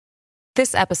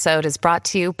This episode is brought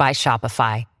to you by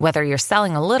Shopify. Whether you're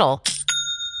selling a little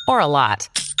or a lot,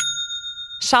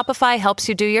 Shopify helps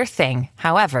you do your thing,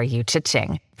 however you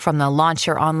cha-ching. From the launch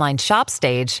your online shop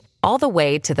stage, all the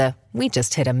way to the we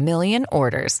just hit 1 million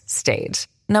orders stage.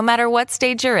 No matter what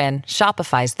stage you're in,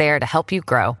 Shopify's there to help you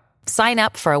grow. Sign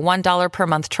up for a $1 per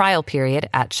month trial period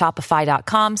at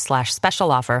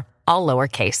shopify.com/special offer, all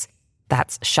lowercase.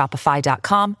 That's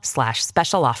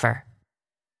shopify.com/special offer.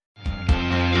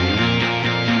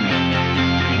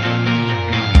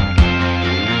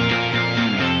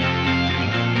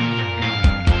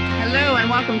 Hello and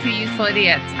welcome to Useful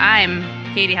Idiots. I'm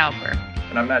Katie Halper.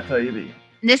 And I'm Matt Taibbi.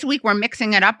 This week we're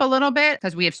mixing it up a little bit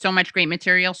because we have so much great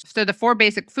material. So the 4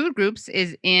 basic food groups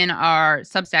is in our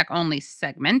Substack only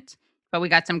segment, but we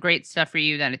got some great stuff for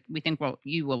you that we think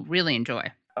you will really enjoy.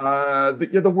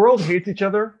 The world hates each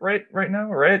other right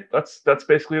now, right? That's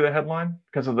basically the headline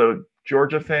because of the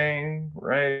Georgia thing,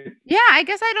 right? Yeah, I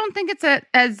guess I don't think it's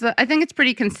I think it's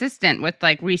pretty consistent with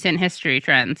like recent history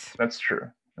trends. That's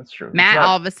true. Matt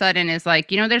all of a sudden is like,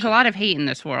 there's a lot of hate in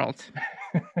this world.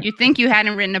 You think you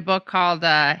hadn't written a book called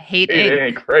Hate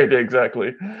Inc. Right,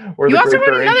 exactly. Or you also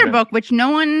wrote another book, which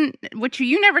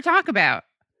you never talk about.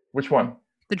 Which one?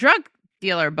 The drug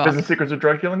dealer book. Business Secrets of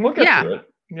Drug Dealing. We'll get to it.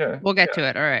 Yeah, we'll get to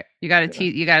it. All right, you got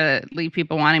to leave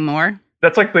people wanting more.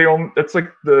 That's like the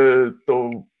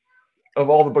of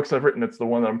all the books I've written, it's the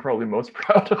one that I'm probably most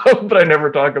proud of, but I never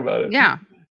talk about it. Yeah,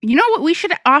 you know what? We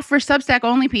should offer Substack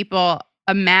only people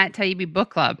a Matt Taibbi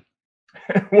book club.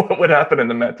 What would happen in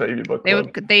the Matt Taibbi book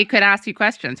club? They could ask you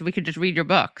questions. We could just read your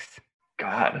books.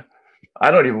 God, I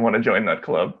don't even want to join that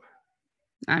club.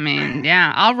 I mean,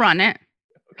 yeah, I'll run it.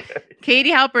 Okay.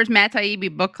 Katie Halper's Matt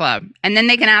Taibbi book club. And then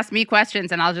they can ask me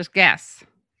questions and I'll just guess.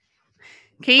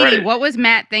 Katie, What was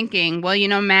Matt thinking? Well,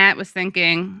 Matt was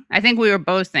thinking, I think we were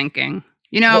both thinking,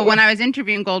 when I was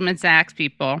interviewing Goldman Sachs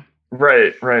people.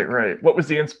 Right. What was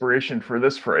the inspiration for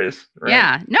this phrase? Right?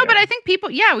 Yeah. No, but I think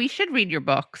we should read your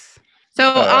books. So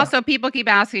also people keep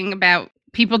asking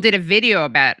people did a video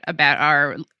about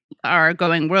our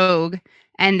going rogue.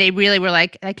 And they really were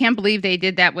like, I can't believe they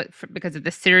did that because of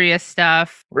the serious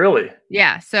stuff. Really?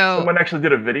 Yeah. So someone actually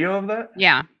did a video of that?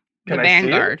 Yeah. Can the I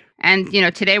Vanguard. See it? And,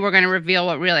 today we're going to reveal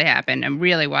what really happened and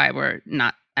really why we're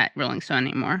not at Rolling Stone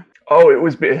anymore. Oh,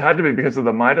 it had to be because of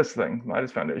the Midas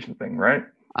Foundation thing, right?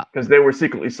 Because they were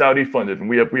secretly Saudi funded and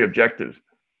we objected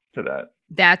to that.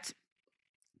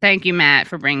 Thank you, Matt,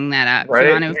 for bringing that up.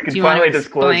 Right? Do you want to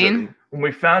explain? When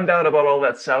we found out about all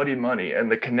that Saudi money and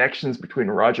the connections between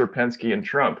Roger Penske and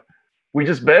Trump, we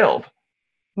just bailed.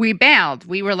 We bailed.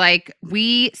 We were like,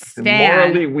 we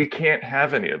stand. Morally, we can't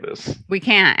have any of this. We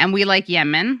can't. And we like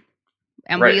Yemen.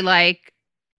 And we like,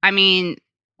 Wait,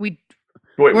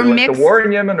 we like the war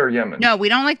in Yemen or Yemen? No, we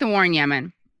don't like the war in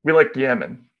Yemen. We like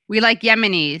Yemen. We like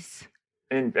Yemenis.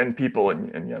 And people in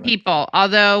Yemen. People.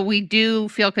 Although we do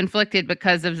feel conflicted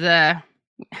because of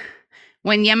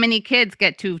when Yemeni kids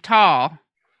get too tall.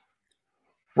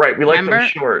 Right, we like them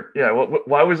short. Yeah,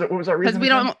 why was it? What was our reason?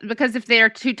 Because if they're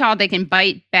too tall, they can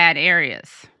bite bad areas.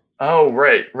 Oh,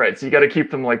 right. So you got to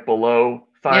keep them like below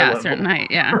thigh level. Yeah, a certain height.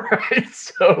 Yeah. Right.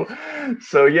 So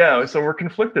we're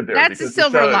conflicted there. That's the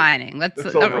silver lining.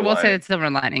 We'll say it's silver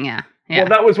lining. Yeah. Well,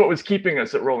 that was what was keeping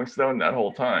us at Rolling Stone that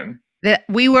whole time. That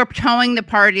we were towing the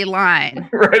party line.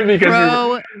 Right,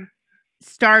 because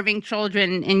starving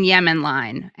children in Yemen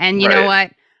line. And you know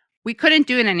what? We couldn't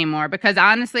do it anymore because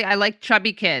honestly, I like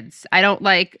chubby kids. I don't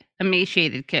like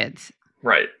emaciated kids.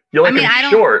 Right. You like them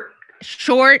short.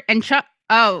 Short and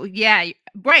oh, yeah.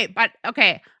 Right. But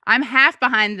okay, I'm half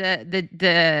behind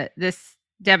this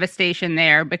devastation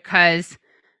there because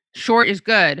short is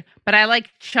good, but I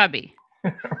like chubby.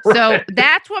 Right. So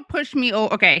that's what pushed me. Oh,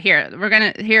 okay.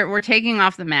 We're taking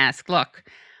off the mask. Look,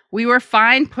 we were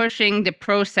fine pushing the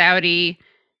pro-Saudi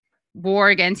war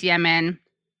against Yemen,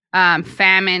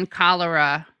 famine,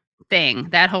 cholera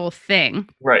thing, that whole thing.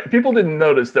 Right. People didn't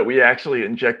notice that we actually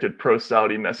injected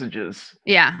pro-Saudi messages.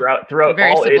 Yeah. Throughout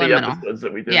all 80 episodes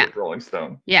that we did with Rolling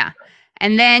Stone. Yeah.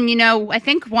 And then, I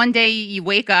think one day you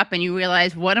wake up and you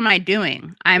realize, what am I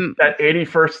doing? That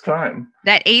 81st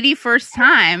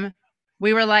time,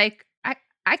 we were like,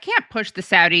 I can't push the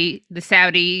Saudi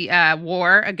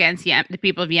war against the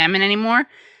people of Yemen anymore,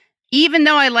 even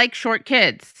though I like short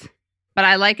kids, but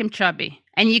I like them chubby.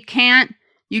 And you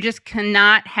just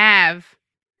cannot have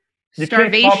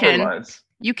starvation.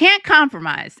 You can't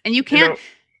compromise. And you can't,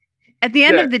 at the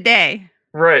end of the day.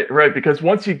 Right. Because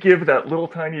once you give that little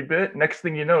tiny bit, next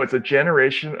thing you know, it's a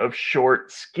generation of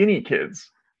short, skinny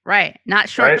kids. Right. Not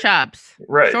short chubs.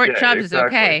 Right. Short chubs is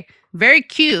okay. Very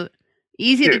cute.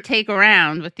 Easy to take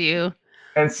around with you.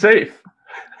 And safe.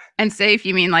 And safe,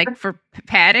 you mean like for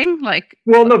padding? Like,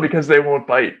 well, no, because they won't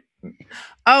bite.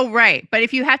 oh, right. But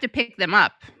if you have to pick them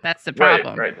up, that's the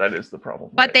problem. Right. That is the problem.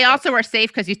 But right. they also are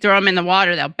safe because you throw them in the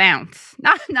water, they'll bounce.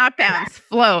 Not bounce,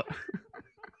 float.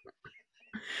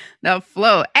 They'll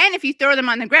float. And if you throw them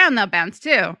on the ground, they'll bounce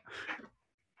too.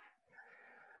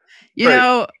 You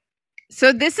know,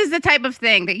 so this is the type of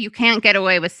thing that you can't get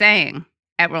away with saying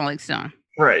at Rolling Stone.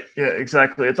 Right. Yeah,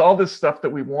 exactly. It's all this stuff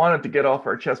that we wanted to get off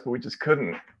our chest, but we just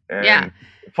couldn't. And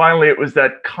finally, it was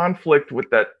that conflict with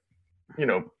that,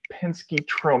 Penske,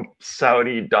 Trump,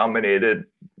 Saudi dominated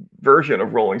version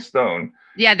of Rolling Stone.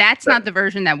 Yeah, that's not the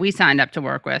version that we signed up to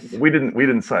work with. We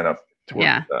didn't sign up to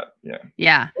work with that. Yeah.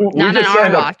 Yeah. Not on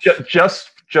our watch.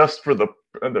 Just for the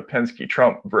Penske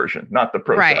Trump version, not the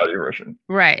pro Saudi version.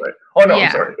 Right. Oh no,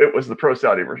 I'm sorry. It was the pro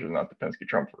Saudi version, not the Penske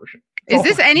Trump version. Is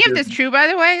this any of this true, by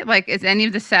the way? Like, is any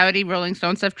of the Saudi Rolling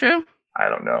Stone stuff true? I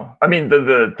don't know. I mean,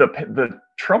 the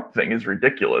Trump thing is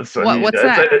ridiculous. What's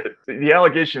that? The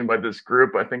allegation by this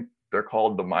group, I think they're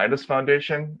called the Midas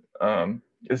Foundation,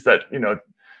 is that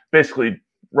basically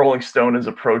Rolling Stone is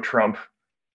a pro-Trump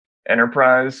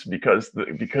enterprise because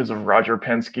of Roger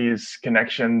Penske's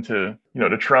connection to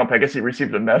Trump. I guess he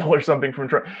received a medal or something from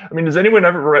Trump. I mean, does anyone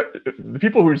ever read, the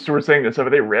people who were saying this,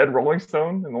 have they read Rolling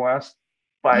Stone in the last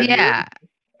 5 years? Yeah.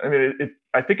 I mean,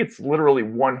 I think it's literally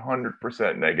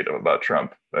 100% negative about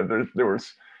Trump. There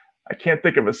was, I can't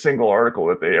think of a single article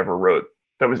that they ever wrote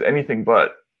that was anything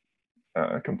but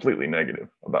completely negative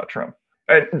about Trump.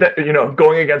 And that,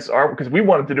 going against because we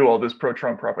wanted to do all this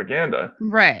pro-Trump propaganda.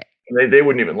 Right. They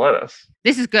wouldn't even let us.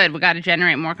 This is good. We got to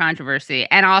generate more controversy.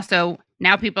 And also,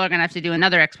 now people are going to have to do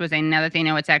another expose now that they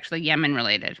know it's actually Yemen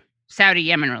related. Saudi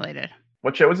Yemen related.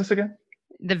 What show is this again?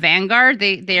 The Vanguard.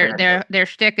 Their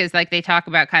shtick is like they talk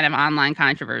about kind of online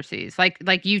controversies, like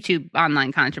YouTube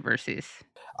online controversies.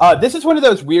 This is one of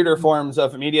those weirder forms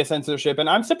of media censorship, and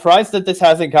I'm surprised that this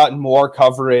hasn't gotten more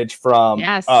coverage from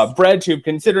BreadTube,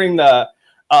 considering the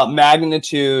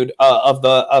magnitude of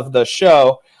the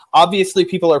show. Obviously,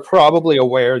 people are probably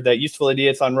aware that Useful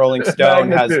Idiots on Rolling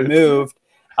Stone has moved,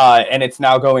 and it's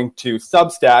now going to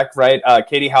Substack, right?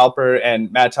 Katie Halper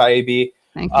and Matt Taibbi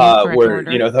were,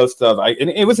 the hosts of.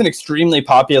 It was an extremely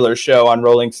popular show on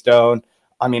Rolling Stone.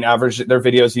 I mean, average their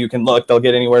videos, you can look, they'll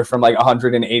get anywhere from like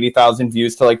 180,000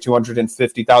 views to like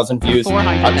 250,000 views.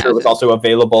 I'm sure it was also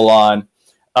available on,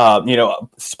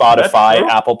 Spotify,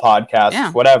 Apple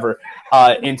Podcasts, whatever.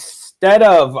 Instead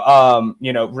of,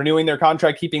 renewing their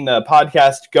contract, keeping the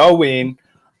podcast going,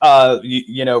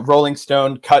 Rolling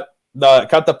Stone cut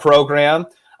the program.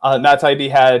 Matt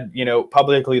Taibbi had,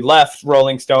 publicly left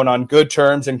Rolling Stone on good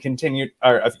terms and continued,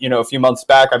 a few months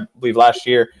back, I believe last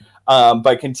year,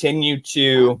 but continued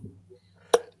to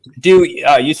do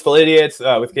Useful Idiots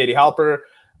with Katie Halper.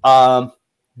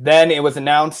 Then it was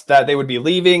announced that they would be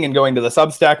leaving and going to the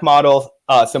Substack model,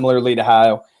 similarly to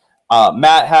how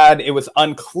Matt had. It was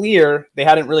unclear. They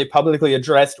hadn't really publicly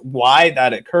addressed why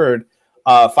that occurred.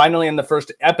 Finally, in the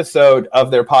first episode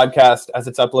of their podcast, as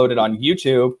it's uploaded on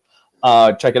YouTube,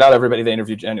 check it out, everybody. They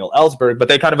interviewed Daniel Ellsberg, but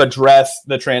they kind of address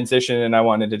the transition, and I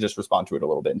wanted to just respond to it a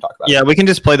little bit and talk about it. Yeah, we can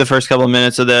just play the first couple of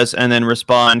minutes of this and then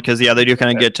respond, because, they do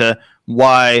kind of get to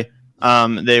why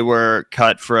they were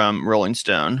cut from Rolling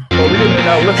Stone.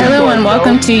 Hello and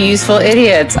welcome to Useful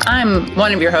Idiots. I'm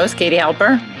one of your hosts, Katie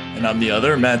Halper. And I'm the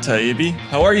other, Matt Taibbi.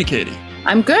 How are you, Katie?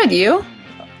 I'm good. You?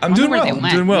 I'm doing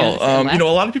well. A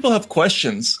lot of people have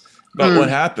questions about what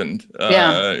happened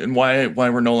and why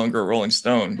we're no longer a Rolling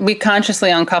Stone. We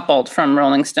consciously uncoupled from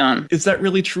Rolling Stone. Is that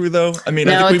really true, though? I mean,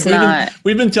 no, I think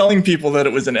we've been telling people that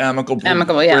it was an amicable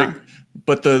break,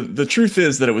 but the truth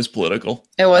is that it was political.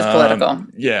 It was political.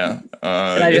 Yeah.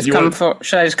 Should I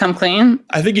just come clean?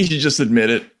 I think you should just admit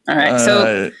it. All right.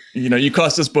 So you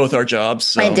cost us both our jobs.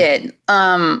 So. I did.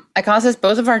 I cost us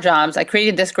both of our jobs. I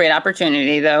created this great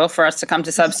opportunity, though, for us to come to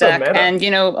Substack. And,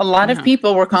 a lot of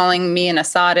people were calling me an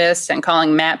Assadist and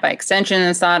calling Matt by extension an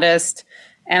Assadist.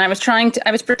 And I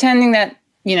was pretending that,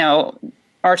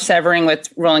 our severing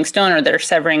with Rolling Stone, or their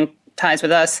severing ties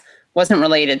with us, wasn't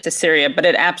related to Syria, but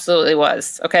it absolutely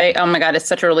was. Okay. Oh my God, it's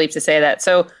such a relief to say that.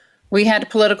 So we had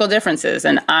political differences,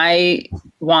 and I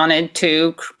wanted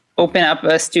to open up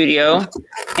a studio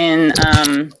in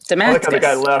Damascus.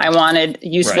 I wanted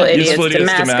Useful Idiots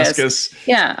Damascus.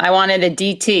 Yeah, I wanted a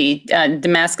DT,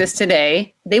 Damascus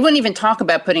Today. They wouldn't even talk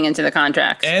about putting into the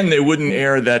contract. And they wouldn't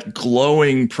air that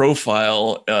glowing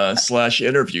profile /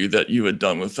 interview that you had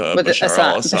done with Bashar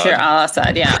al-Assad. Bashar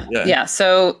al-Assad, yeah.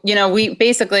 So, we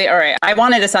basically, all right, I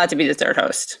wanted Assad to be the third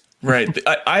host. Right.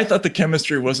 I thought the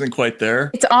chemistry wasn't quite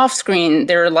there. It's off screen.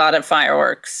 There are a lot of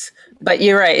fireworks. But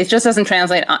you're right. It just doesn't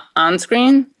translate on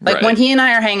screen. Like when he and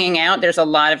I are hanging out, there's a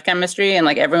lot of chemistry and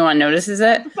like everyone notices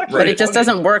it, but it just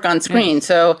doesn't work on screen.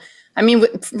 So, I mean,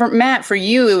 for Matt, for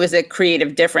you, it was a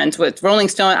creative difference with Rolling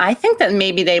Stone. I think that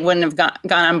maybe they wouldn't have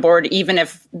gone on board even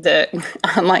if the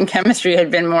online chemistry had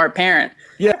been more apparent.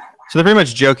 Yeah. So they're pretty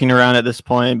much joking around at this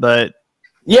point, but.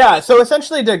 Yeah. So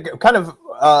essentially to kind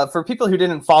of, for people who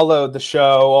didn't follow the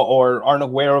show or aren't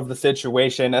aware of the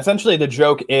situation, essentially the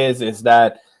joke is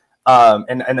that,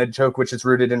 and a joke which is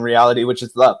rooted in reality, which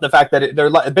is the fact that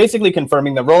they're basically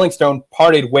confirming that Rolling Stone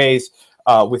parted ways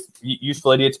with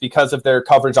Useful Idiots because of their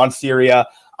coverage on Syria,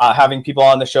 having people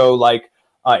on the show like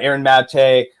Aaron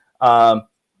Mate,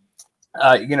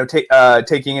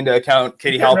 taking into account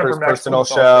Katie Halper's personal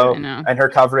show and her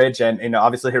coverage and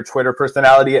obviously her Twitter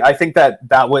personality. I think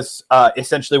that was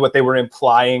essentially what they were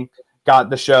implying got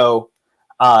the show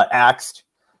axed.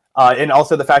 And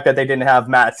also the fact that they didn't have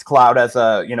Matt's clout as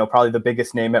probably the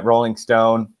biggest name at Rolling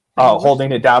Stone,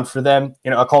 holding it down for them.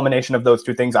 A culmination of those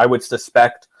two things, I would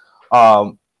suspect,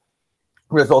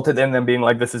 resulted in them being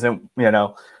like, this isn't,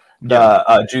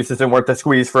 the juice isn't worth the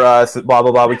squeeze for us, blah,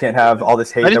 blah, blah. We can't have all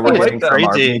this hate that we're getting from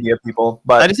our media people.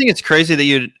 But I just think it's crazy that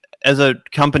you, as a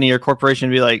company or corporation,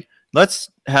 be like, let's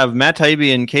have Matt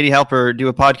Taibbi and Katie Halper do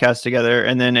a podcast together,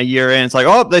 and then a year in, it's like,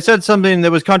 oh, they said something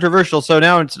that was controversial, so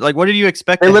now it's like, what did you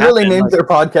expect? They literally named their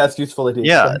podcast Useful Idiots.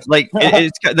 Yeah, like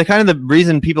it's the kind of the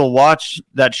reason people watch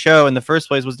that show in the first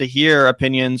place was to hear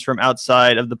opinions from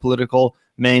outside of the political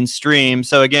mainstream.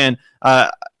 So again,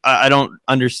 I don't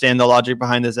understand the logic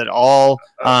behind this at all.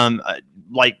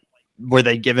 Were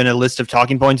they given a list of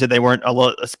talking points that they weren't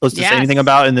supposed to say anything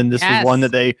about, and then this was one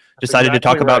that they decided to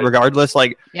talk about regardless?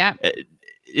 Like,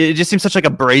 it just seems such like a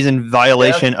brazen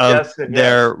violation of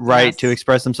their right to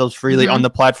express themselves freely on the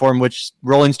platform which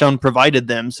Rolling Stone provided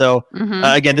them. So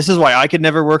again, this is why I could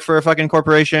never work for a fucking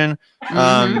corporation.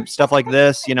 Stuff like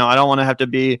this, I don't want to have to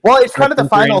be. Well, it's kind of the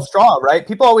final straw, right?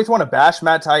 People always want to bash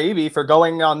Matt Taibbi for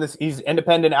going on these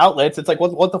independent outlets. It's like,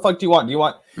 what the fuck do you want? Do you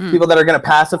want people that are going to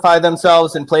pacify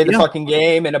themselves and play the fucking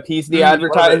game and appease the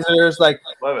advertisers? Like,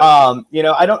 I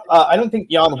don't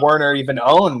think Jan Werner even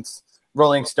owns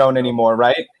Rolling Stone anymore,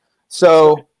 right?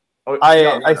 So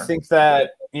I think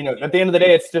that at the end of the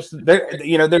day, it's just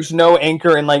there's no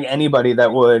anchor in like anybody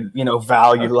that would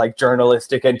value like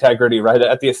journalistic integrity, right?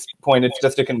 At this point, it's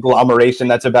just a conglomeration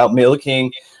that's about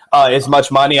milking as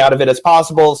much money out of it as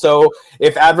possible. So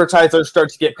if advertisers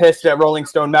start to get pissed at Rolling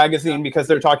Stone magazine because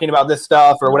they're talking about this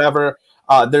stuff or whatever,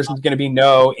 there's going to be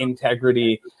no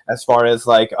integrity as far as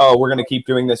like, oh, we're going to keep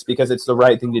doing this because it's the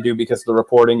right thing to do because the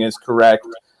reporting is correct.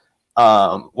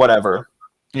 Whatever.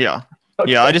 Yeah.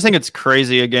 I just think it's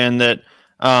crazy again that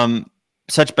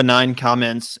such benign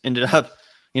comments ended up,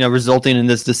 resulting in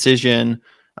this decision.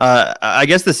 I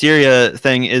guess the Syria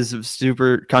thing is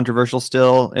super controversial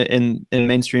still in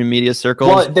mainstream media circles.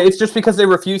 Well, it's just because they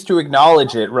refuse to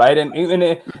acknowledge it, right? And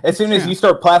even as soon as you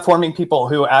start platforming people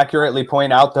who accurately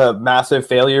point out the massive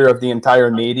failure of the entire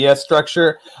media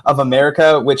structure of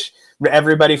America, which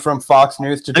everybody from Fox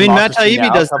News to Matt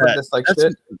Taibbi does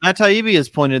that. Matt Taibbi has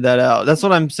pointed that out. That's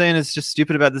what I'm saying. It's just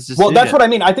stupid about this decision. Well, that's what I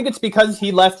mean. I think it's because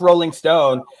he left Rolling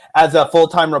Stone as a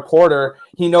full-time reporter.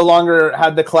 He no longer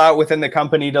had the clout within the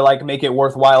company to like make it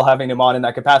worthwhile having him on in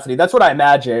that capacity. That's what I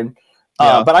imagine.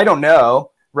 But I don't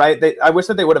know. Right? I wish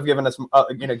that they would have given us,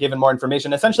 given more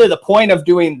information. Essentially, the point of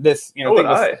doing this, thing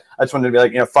was, I just wanted to be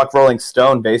like, fuck Rolling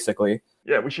Stone, basically.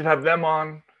 Yeah, we should have them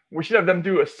on. We should have them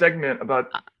do a segment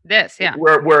about this,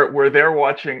 where they're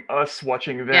watching us,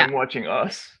 watching them, watching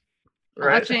us,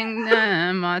 right? Watching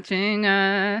them, watching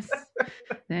us.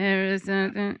 There is we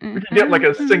can get like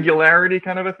a singularity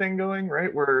kind of a thing going,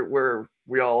 right? Where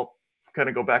we all kind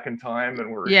of go back in time and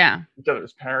we're each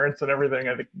other's parents and everything.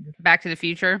 I think Back to the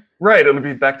Future. Right, it'll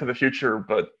be Back to the Future,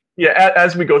 but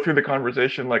as we go through the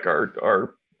conversation, like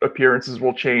our appearances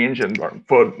will change and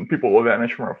people will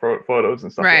vanish from our photos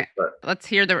and stuff like that. Let's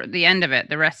hear the end of it,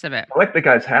 the rest of it. I like the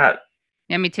guy's hat.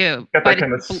 Yeah, me too. Got that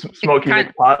kind of smoky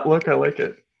pot look. I like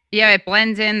it. Yeah, it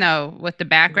blends in though with the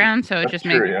background, so it just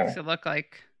makes it look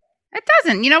like it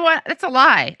doesn't. You know what? That's a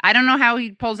lie. I don't know how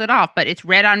he pulls it off, but it's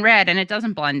red on red and it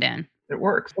doesn't blend in. It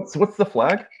works. What's the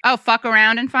flag? Oh, fuck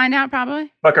around and find out,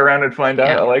 probably. Fuck around and find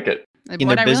out. I like it. In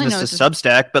their business to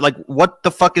Substack, but like, what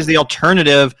the fuck is the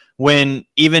alternative when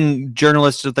even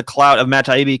journalists with the clout of Matt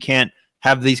Taibbi can't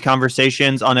have these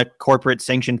conversations on a corporate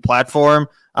sanctioned platform?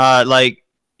 Like,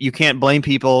 you can't blame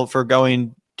people for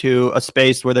going to a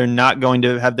space where they're not going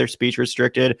to have their speech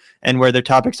restricted and where their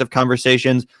topics of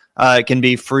conversations can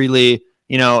be freely,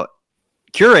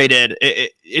 curated.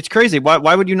 It's crazy.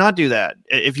 Why would you not do that?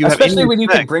 If you especially when you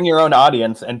can bring your own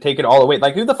audience and take it all away.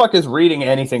 Like, who the fuck is reading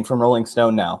anything from Rolling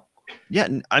Stone now? Yeah,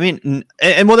 I mean,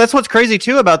 and well, that's what's crazy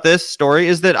too about this story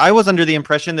is that I was under the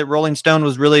impression that Rolling Stone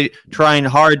was really trying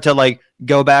hard to like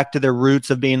go back to their roots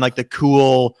of being like the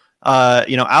cool,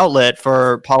 outlet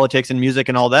for politics and music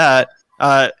and all that.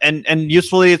 And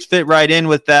usefully, it's fit right in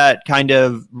with that kind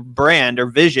of brand or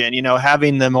vision.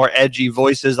 Having the more edgy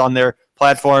voices on their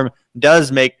platform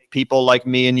does make people like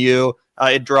me and you.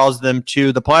 It draws them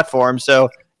to the platform. So.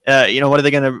 What are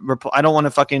they going to? I don't want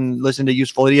to fucking listen to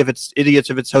Useful Idiots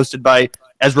if it's hosted by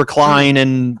Ezra Klein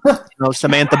and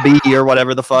Samantha Bee or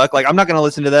whatever the fuck. Like, I'm not going to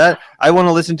listen to that. I want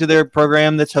to listen to their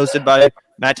program that's hosted by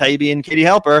Matt Taibbi and Katie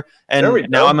Halper. And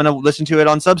now I'm going to listen to it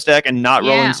on Substack and not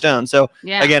Rolling Stone. So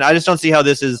again, I just don't see how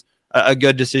this is a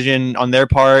good decision on their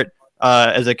part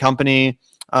as a company.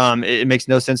 It makes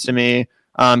no sense to me.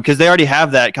 Because they already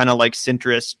have that kind of like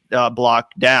centrist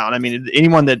block down. I mean,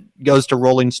 anyone that goes to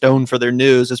Rolling Stone for their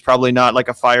news is probably not like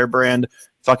a firebrand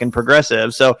fucking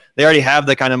progressive. So they already have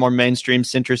the kind of more mainstream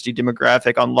centristy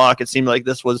demographic on lock. It seemed like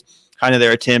this was kind of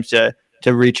their attempt to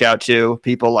reach out to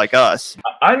people like us.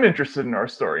 I'm interested in our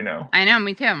story now. I know,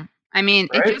 me too. I mean,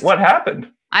 what happened?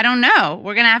 I don't know.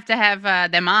 We're going to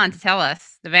have them on to tell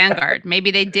us, the Vanguard. Maybe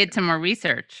they did some more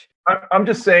research. I'm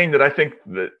just saying that I think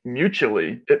that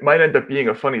mutually it might end up being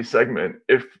a funny segment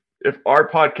if our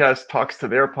podcast talks to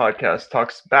their podcast,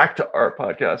 talks back to our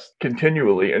podcast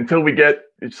continually until we get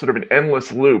sort of an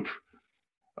endless loop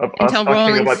of us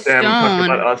talking about them, talking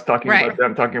about us, talking about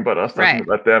them, talking about us, talking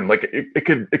about them. Like it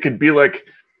could be like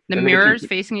the mirrors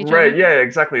facing each other. Right? Yeah,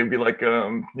 exactly. It'd be like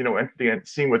the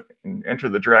scene with Enter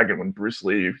the Dragon when Bruce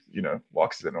Lee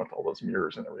walks in with all those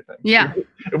mirrors and everything. Yeah.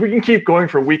 If we can keep going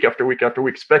for week after week after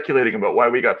week speculating about why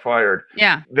we got fired.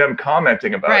 Yeah. Them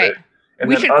commenting about it. And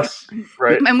we should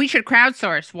and we should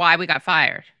crowdsource why we got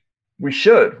fired. We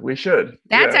should.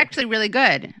 That's actually really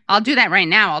good. I'll do that right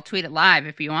now. I'll tweet it live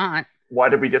if you want. Why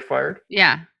did we get fired?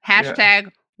 Yeah.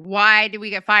 Hashtag why did we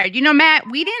get fired? Matt,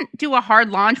 we didn't do a hard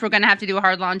launch. We're going to have to do a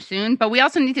hard launch soon, but we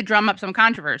also need to drum up some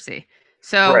controversy.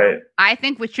 So I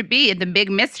think what should be the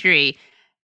big mystery,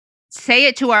 say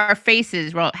it to our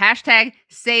faces. Hashtag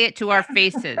say it to our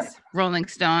faces, Rolling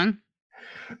Stone.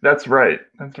 That's right.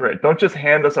 Don't just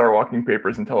hand us our walking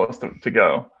papers and tell us to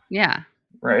go. Yeah.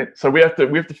 Right. So we have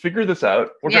to figure this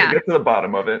out. We're going to get to the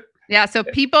bottom of it. Yeah. So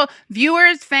people,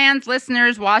 viewers, fans,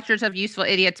 listeners, watchers of Useful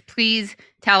Idiots, please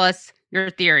tell us your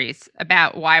theories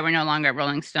about why we're no longer at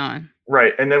Rolling Stone.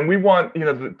 Right. And then we want,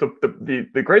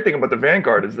 the great thing about the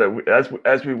Vanguard is that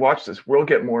as we watch this, we'll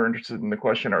get more interested in the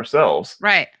question ourselves.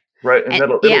 Right. Right. And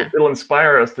it'll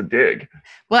inspire us to dig.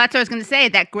 Well, that's what I was going to say.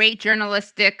 That great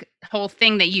journalistic whole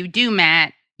thing that you do,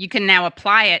 Matt, you can now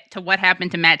apply it to what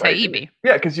happened to Matt Taibbi.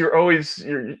 Yeah, because you're always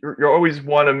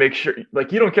want to make sure,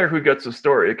 like, you don't care who gets the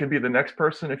story. It could be the next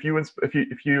person. If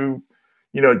you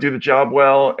do the job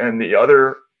well and the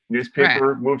other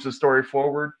newspaper moves the story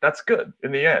forward, that's good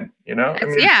in the end.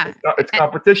 It's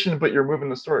competition, but you're moving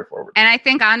the story forward. And I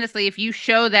think honestly, if you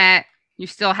show that you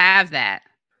still have that,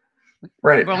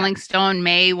 Rolling Stone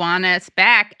may want us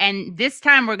back. And this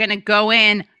time we're going to go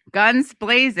in guns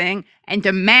blazing and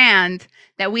demand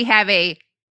that we have a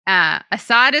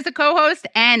Assad as a co-host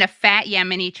and a fat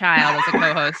Yemeni child as a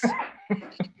co-host.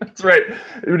 That's right.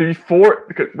 It would be four,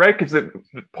 right? Because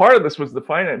part of this was the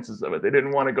finances of it. They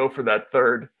didn't want to go for that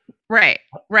third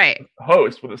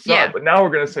host with Assad. Yeah. But now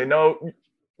we're going to say no.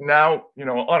 Now,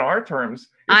 on our terms.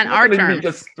 On our terms.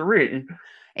 Just three.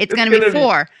 It's going to be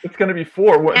four. It's going to be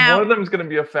four. One of them is going to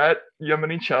be a fat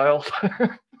Yemeni child.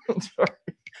 I'm sorry.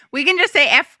 We can just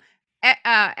say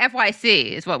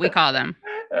FYC is what we call them.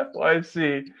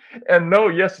 FYC. And no,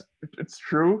 yes, it's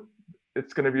true.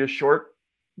 It's going to be a short,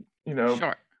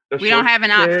 Short. We don't have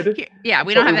an option. Yeah,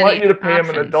 we don't have any options. We want you to pay him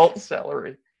an adult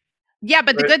salary. Yeah,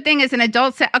 but the good thing is an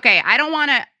adult okay, I don't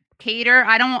want to cater.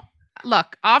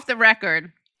 Look, off the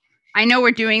record, I know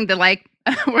we're doing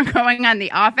we're going on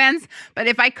the offense, but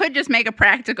if I could just make a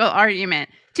practical argument,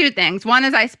 two things. One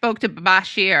is I spoke to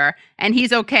Bashir, and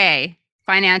he's okay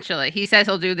financially. He says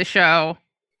he'll do the show.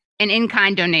 An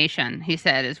in-kind donation, he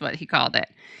said, is what he called it.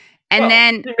 And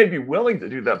then he may be willing to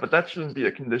do that, but that shouldn't be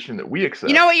a condition that we accept.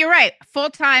 You know what? You're right.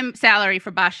 Full-time salary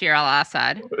for Bashir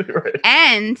al-Assad. Right.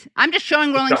 And I'm just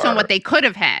showing Rolling Stone what they could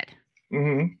have had.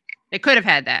 Mm-hmm. They could have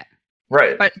had that.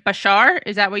 Right. But Bashar,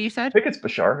 is that what you said? I think it's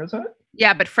Bashar, isn't it?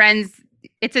 Yeah, but friends,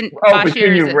 it's an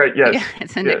Bashir. Right, yes. Yeah,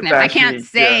 it's a nickname. I can't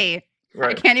say. Yeah.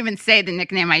 Right. I can't even say the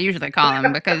nickname I usually call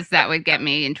him because that would get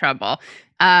me in trouble.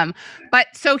 But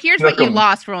so here's what you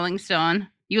lost, Rolling Stone.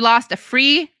 You lost a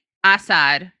free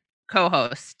Assad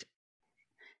co-host.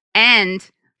 And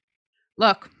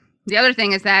look, the other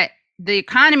thing is that the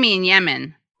economy in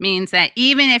Yemen means that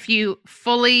even if you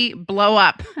fully blow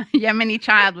up a Yemeni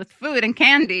child with food and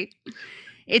candy,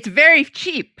 it's very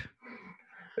cheap.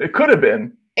 It could have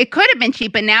been. It could have been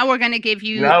cheap, but now we're going to give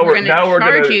you, we're going to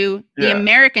charge you the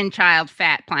American child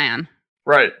fat plan.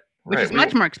 Right. Which is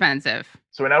much more expensive.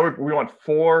 So now we want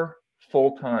 4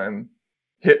 full-time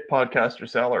hit podcaster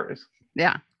salaries.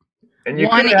 Yeah. And you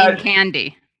one in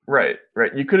candy. Right.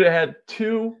 You could have had 2.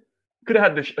 You could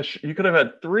have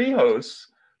had 3 hosts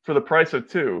for the price of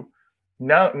 2.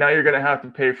 Now you're going to have to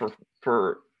pay for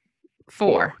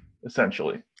 4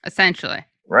 essentially.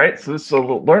 Right. So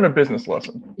learn a business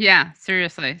lesson. Yeah.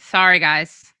 Seriously. Sorry,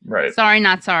 guys. Right. Sorry,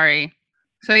 not sorry.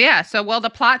 So yeah. So the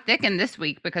plot thickened this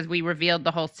week because we revealed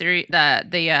the whole series,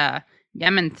 the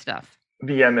Yemen stuff.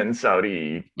 The Yemen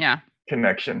Saudi. Yeah.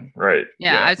 Connection. Right.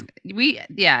 Yeah.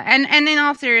 And in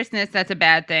all seriousness, that's a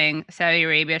bad thing. Saudi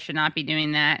Arabia should not be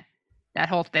doing that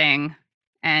whole thing.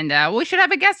 And we should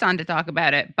have a guest on to talk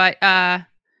about it. But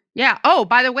yeah. Oh,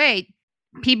 by the way,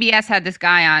 PBS had this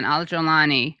guy on,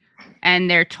 Al-Jolani, and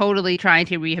they're totally trying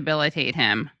to rehabilitate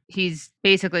him. He's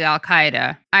basically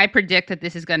Al-Qaeda. I predict that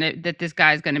this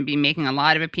guy is gonna be making a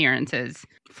lot of appearances.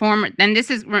 This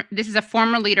is a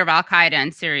former leader of Al-Qaeda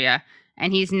in Syria,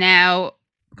 and he's now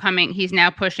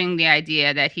pushing the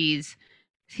idea that he's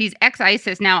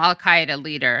ex-ISIS, now Al-Qaeda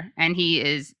leader, and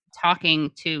he's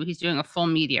doing a full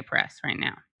media press right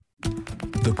now.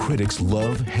 The critics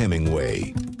love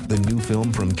Hemingway, the new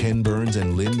film from Ken Burns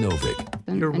and Lynn Novick.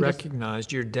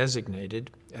 You're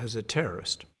designated as a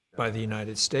terrorist by the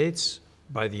United States,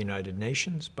 by the United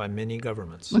Nations, by many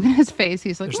governments. Look at his face.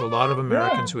 He's like, there's a lot of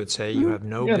Americans who would say you have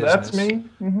no business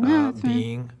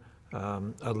being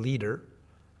a leader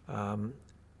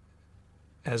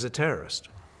as a terrorist.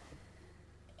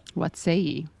 What say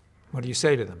ye? What do you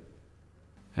say to them?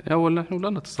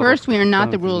 First, we are not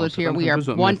the rulers here. We are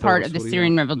one part of the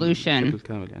Syrian revolution.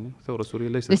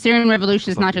 The Syrian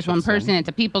revolution is not just one person, it's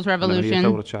a people's revolution.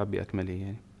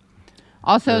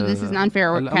 Also, this is an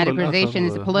unfair categorization.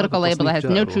 It's a political label that has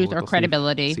no truth or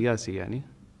credibility. Because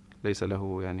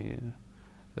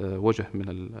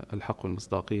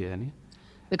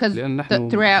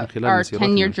throughout our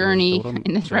 10-year journey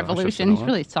in this revolution, he's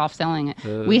really soft-selling it.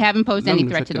 We haven't posed any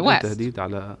threat to the West.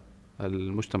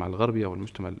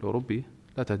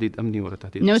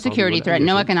 No security threat,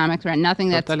 no economic threat, nothing.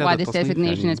 That's why this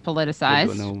designation is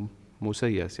politicized.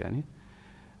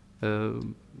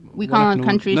 We call on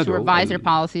countries to revise their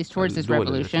policies towards this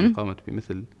revolution.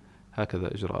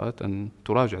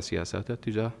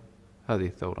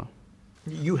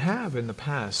 You have in the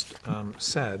past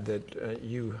said that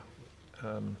you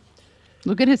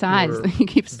look at his eyes. He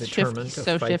keeps determined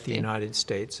to fight shifty. the United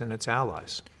States and its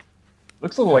allies.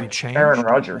 Looks a little like Aaron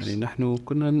Rodgers.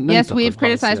 Yes, we have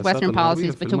criticized Western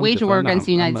policies, but to wage a war against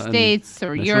the United States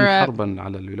or Europe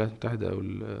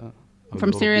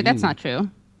from Syria, that's not true.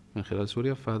 Your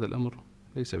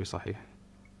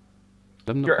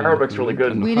Arabic's really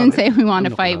good. We didn't say we want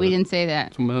to fight. We didn't say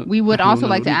that. We would also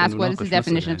like to ask, what is the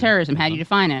definition of terrorism? How do you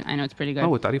define it? I know it's pretty good.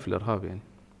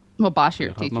 Well, Bosch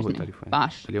here teaches me.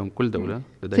 Bosch.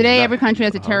 Today, every country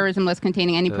has a terrorism list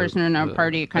containing any person or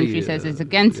party a country says is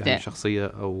against it.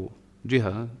 The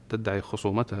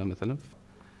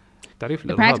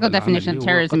practical definition of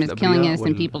terrorism is killing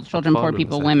innocent people, children, poor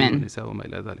people, women,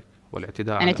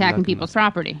 and attacking people's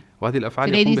property.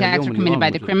 Today, these acts are committed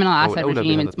by the criminal Assad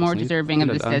regime. It's more deserving of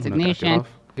this designation.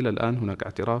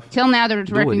 Till now, there was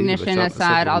recognition of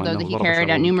Assad, although he carried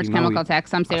out numerous chemical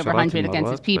attacks, some say over 100 against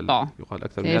his people.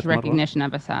 There is recognition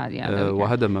of Assad,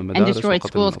 and destroyed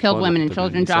schools, killed women and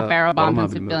children, dropped barrel bombs on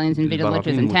civilians in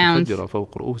villages and towns,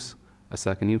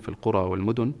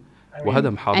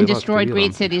 and destroyed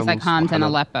great cities like Homs and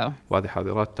Aleppo.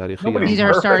 These are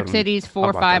historic cities,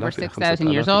 4, 5, or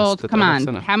 6,000 years old. Come on,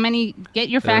 how many? Get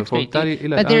your facts straight.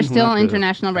 But there's still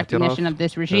international recognition of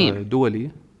this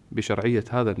regime. بشرعية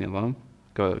هذا النظام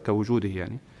كوجوده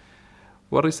يعني.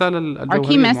 والرسالة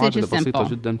الجوهرية المعادلة بسيطة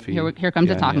جدا في Here comes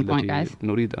the talking point, guys.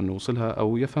 نريد أن نوصلها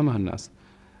أو يفهمها الناس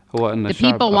هو أن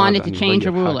الشعب wanted to change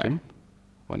a ruler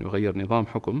وأن يغير نظام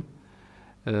حكم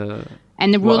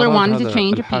and the ruler wanted to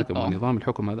change a people. ونظام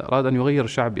الحكم هذا أراد أن يغير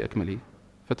الشعب بأكمله.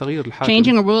 فتغيير الحاكم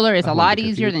Changing a ruler is a lot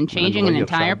easier than changing an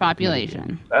entire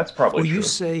population. That's probably true. You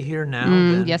say here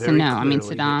now yes and no. I mean,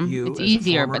 Saddam, it's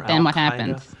easier, but then what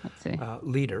happens? Let's see.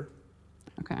 Leader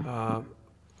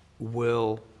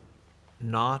will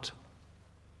not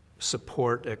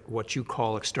support what you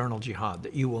call external jihad,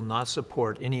 that you will not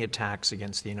support any attacks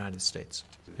against the United States.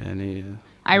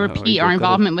 I repeat, our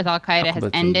involvement with Al-Qaeda has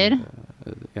ended.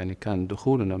 يعني كان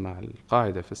دخولنا مع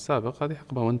القاعدة في السابق هذه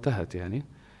حقبة وانتهت يعني.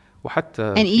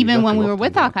 وحتى And even when we were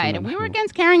with Al-Qaeda, we were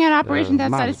against carrying out operations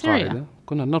outside of Syria.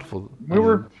 كنا نرفض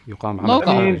أن يقام عمل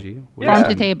خارجي farm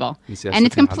to table. And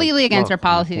it's completely against our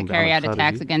policy to carry out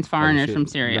attacks against foreigners from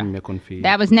Syria.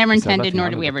 That was never intended, nor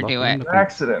did we ever do it.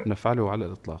 Accident. نفعله على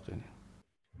الإطلاق يعني.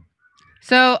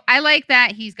 So I like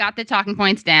that he's got the talking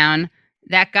points down.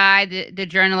 That guy, the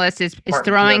journalist, is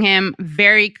throwing him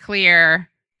very clear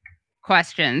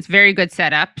questions, very good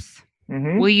setups.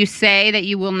 Mm-hmm. Will you say that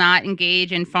you will not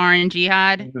engage in foreign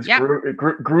jihad? Yeah.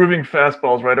 Grooving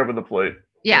fastballs right over the plate.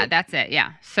 Yeah, that's it.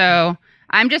 Yeah. So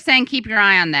I'm just saying, keep your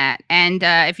eye on that. And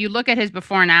if you look at his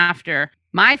before and after,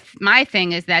 my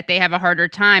thing is that they have a harder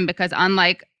time because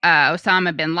unlike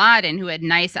Osama bin Laden, who had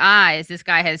nice eyes, this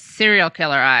guy has serial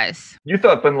killer eyes. You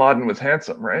thought bin Laden was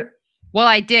handsome, right? Well,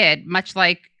 I did. Much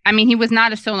like, I mean, he was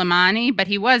not a Soleimani, but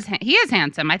he is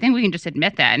handsome. I think we can just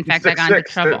admit that. In fact, I got into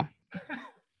trouble.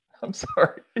 I'm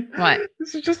sorry. What?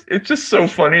 It's just so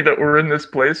funny that we're in this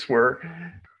place where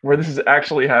this is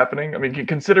actually happening. I mean,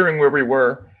 considering where we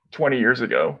were 20 years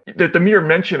ago, that the mere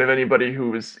mention of anybody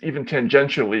who was even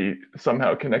tangentially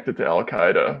somehow connected to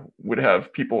Al-Qaeda would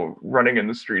have people running in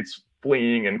the streets,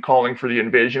 fleeing and calling for the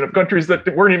invasion of countries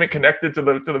that weren't even connected to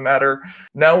the matter.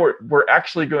 Now we're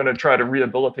actually going to try to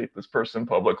rehabilitate this person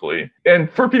publicly. And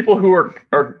for people who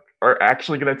are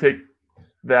actually going to take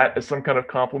that as some kind of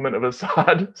compliment of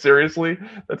Assad, seriously,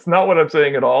 that's not what I'm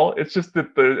saying at all. It's just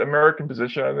that the American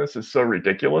position on this is so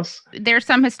ridiculous. There's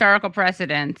some historical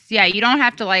precedents. Yeah, you don't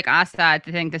have to like Assad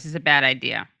to think this is a bad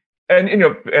idea. And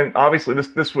and obviously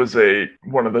this was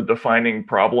one of the defining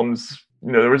problems.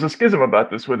 There was a schism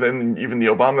about this within even the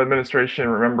Obama administration.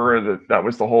 Remember that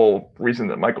was the whole reason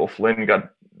that Michael Flynn got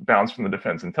bounced from the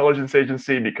Defense Intelligence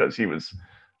Agency, because he was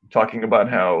talking about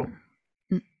how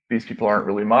these people aren't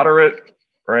really moderate,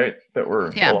 right? That we're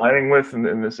aligning with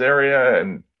in this area.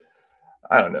 And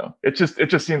I don't know. It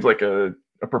just seems like a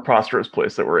preposterous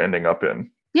place that we're ending up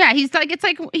in. Yeah, he's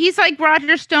like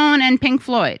Roger Stone and Pink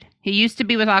Floyd. He used to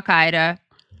be with Al-Qaeda.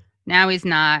 Now he's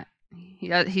not.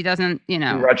 He doesn't,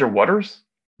 Roger Waters?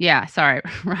 Yeah, sorry.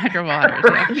 Roger Waters.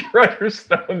 Yeah. Roger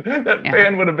Stone. That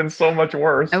band would have been so much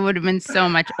worse. It would have been so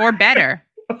much, or better.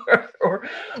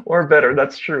 or better,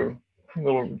 that's true.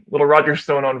 Little Roger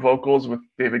Stone on vocals with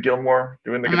David Gilmour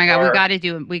doing the guitar. Oh my God,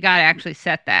 we got to actually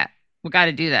set that. We got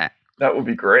to do that. That would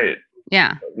be great.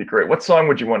 Yeah. That'd be great. What song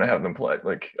would you want to have them play?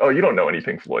 Like, oh, you don't know any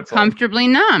Pink Floyd songs. Comfortably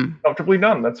Numb. Comfortably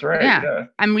Numb, that's right. Yeah.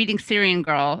 I'm reading Syrian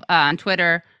Girl on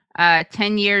Twitter.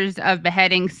 10 years of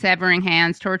beheading, severing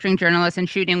hands, torturing journalists, and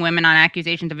shooting women on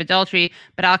accusations of adultery.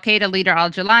 But Al-Qaeda leader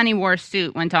al-Jilani wore a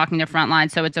suit when talking to Frontline,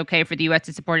 so it's okay for the U.S.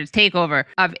 to support his takeover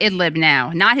of Idlib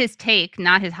now. Not his take,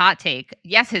 not his hot take.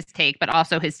 Yes, his take, but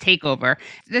also his takeover.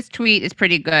 This tweet is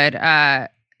pretty good.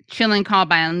 Chilling call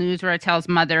by al-Nusra tells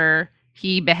mother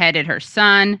he beheaded her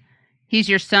son. He's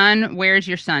your son. Where's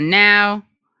your son now?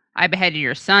 I beheaded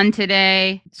your son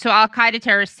today. So Al-Qaeda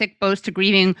terrorist sick boast to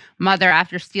grieving mother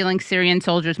after stealing Syrian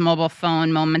soldier's mobile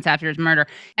phone moments after his murder.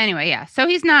 Anyway, yeah. So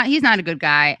he's not a good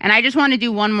guy. And I just want to do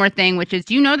one more thing, which is,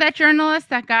 do you know that journalist,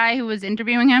 that guy who was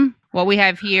interviewing him? What we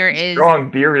have here is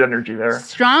strong beard energy there.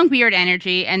 Strong beard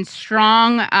energy and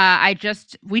strong.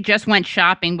 We just went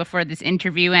shopping before this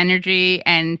interview energy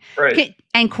and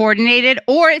coordinated.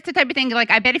 Or it's the type of thing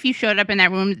like, I bet if you showed up in that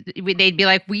room, they'd be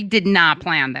like, we did not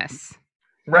plan this.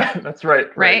 Right, that's right.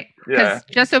 Right? Because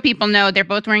Yeah. just so people know, they're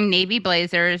both wearing navy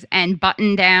blazers and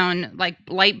button-down, like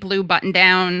light blue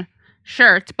button-down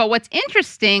shirts. But what's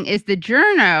interesting is the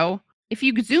journo, if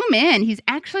you zoom in, he's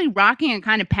actually rocking a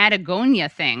kind of Patagonia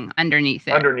thing underneath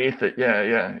it. Underneath it,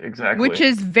 yeah, exactly. Which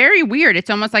is very weird. It's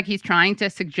almost like he's trying to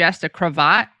suggest a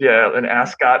cravat. Yeah, an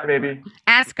ascot maybe.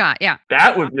 Ascot, yeah.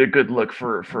 That would be a good look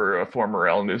for a former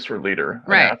al-Nusra leader.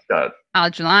 Right. Ascot.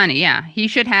 Al-Jilani, yeah. He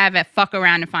should have a fuck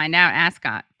around and find out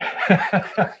ascot.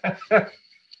 That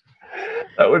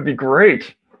would be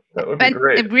great. That would be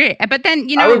great. But then,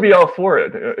 I would be all for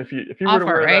it if you were to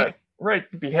wear that. Right?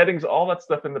 Right, beheadings, all that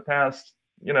stuff in the past,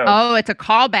 Oh, it's a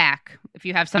callback. If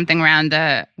you have something around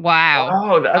the wow.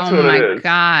 Oh, that's what it is. Oh my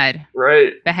God.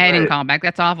 Right. Beheading callback.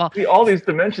 That's awful. See, all these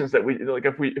dimensions that we like.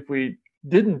 If we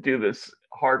didn't do this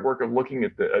hard work of looking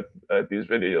at these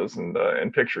videos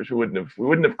and pictures, we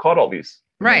wouldn't have caught all these.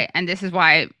 Right, and this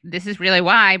is really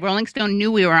why Rolling Stone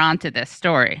knew we were onto this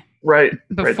story. Right.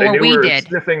 Before they knew we were did.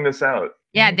 Sniffing this out.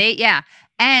 Yeah,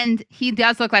 and he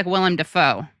does look like Willem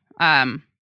Dafoe.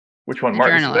 Which one,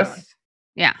 Martin journalist. Smith?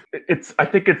 Yeah. I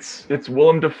think it's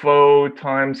Willem Dafoe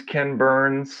times Ken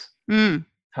Burns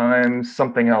times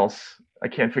something else. I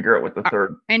can't figure out what the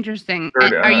third. Interesting.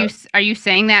 Are you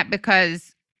saying that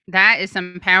because that is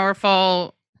some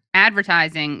powerful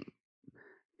advertising,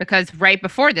 because right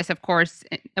before this, of course,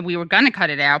 we were going to cut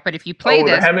it out. But if you play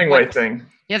this, the Hemingway thing.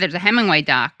 Yeah, there's a Hemingway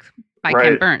doc by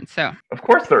Ken Burns. So of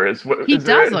course there is. He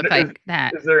does look like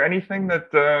that. Is there anything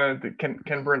that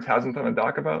Ken Burns hasn't done a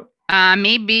doc about?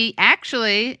 Maybe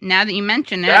actually, now that you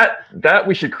mention it, that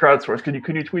we should crowdsource.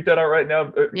 Can you tweet that out right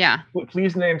now? Yeah.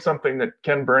 Please name something that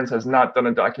Ken Burns has not done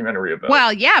a documentary about.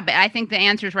 Well, yeah, but I think the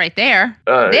answer's right there.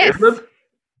 This.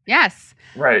 Yes.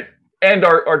 Right, and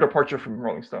our departure from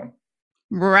Rolling Stone.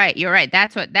 Right, you're right.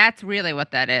 That's really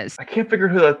what that is. I can't figure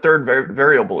who that third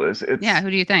variable is. Who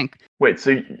do you think? Wait,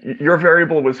 so your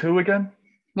variable was who again?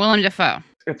 Willem Dafoe.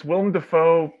 It's Willem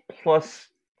Dafoe plus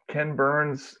Ken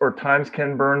Burns or times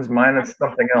Ken Burns minus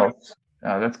something else.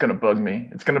 That's gonna bug me.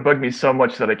 It's gonna bug me so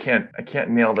much that I can't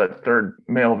nail that third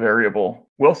male variable.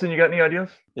 Wilson, you got any ideas?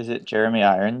 Is it Jeremy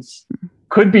Irons?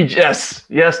 Could be. Yes,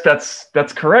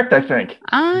 that's correct. I think.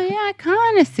 Yeah, I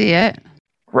kind of see it.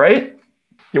 Right.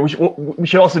 Yeah, we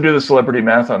should also do the celebrity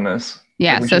math on this.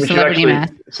 Yeah, so celebrity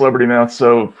math. Celebrity math.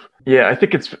 So yeah, I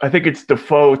think it's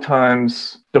Dafoe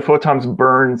times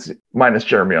Burns minus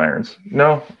Jeremy Irons.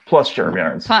 No, plus Jeremy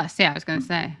Irons. Plus, yeah, I was gonna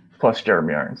say. Plus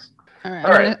Jeremy Irons. All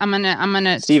right. I'm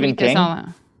gonna Stephen King. This all out.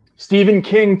 Stephen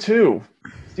King too.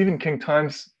 Stephen King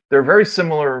times. They're very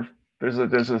similar. There's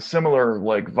a similar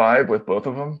like vibe with both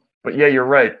of them. But yeah, you're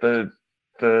right.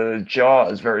 The jaw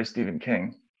is very Stephen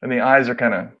King. And the eyes are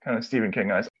kind of Stephen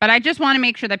King eyes. But I just want to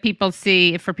make sure that people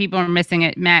see, for people who are missing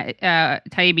it, Matt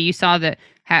Taibbi,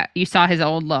 you saw his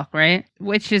old look, right?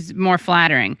 Which is more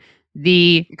flattering,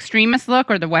 the extremist look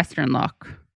or the Western look?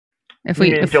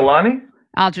 Jelani?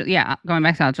 Going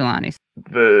back to Al Jelani.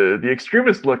 The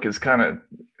extremist look is kind of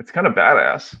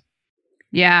badass.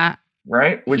 Yeah.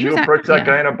 Right? Would you approach that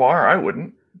guy in a bar? I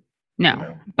wouldn't.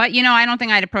 No, but I don't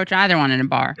think I'd approach either one in a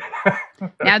bar.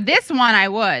 Now, this one I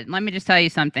would. Let me just tell you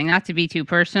something, not to be too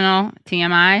personal,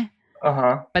 TMI.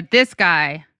 But this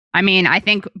guy, I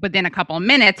think within a couple of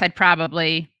minutes, I'd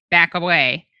probably back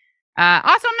away.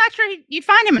 Also, I'm not sure you'd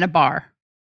find him in a bar.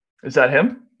 Is that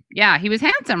him? Yeah, he was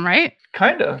handsome, right?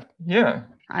 Kinda, yeah.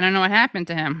 I don't know what happened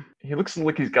to him. He looks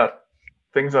like he's got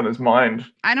things on his mind.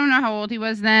 I don't know how old he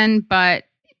was then, but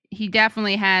he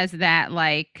definitely has that,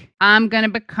 like, I'm going to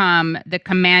become the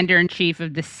commander-in-chief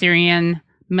of the Syrian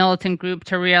militant group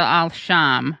Tahrir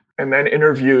al-Sham. And then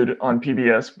interviewed on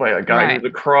PBS by a guy with a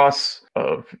cross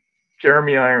of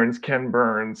Jeremy Irons, Ken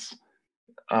Burns,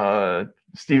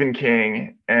 Stephen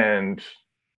King, and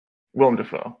Willem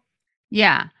Dafoe.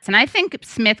 Yeah. And I think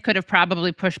Smith could have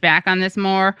probably pushed back on this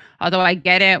more, although I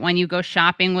get it. When you go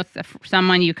shopping with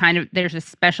someone, there's a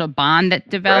special bond that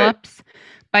develops. Right.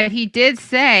 But he did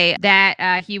say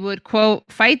that he would, quote,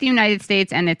 fight the United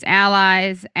States and its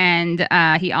allies. And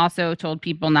he also told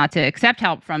people not to accept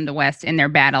help from the West in their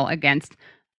battle against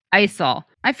ISIL.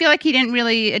 I feel like he didn't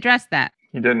really address that.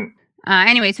 He didn't.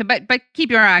 Anyway, but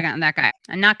keep your eye on that guy.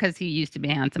 And not because he used to be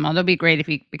handsome, although it'd be great if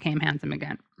he became handsome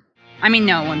again.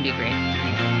 No, it wouldn't be great.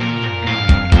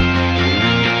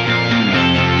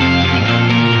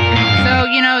 So,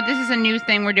 this is a new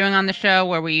thing we're doing on the show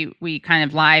where we kind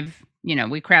of live,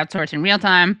 we crowdsource in real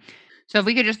time. So if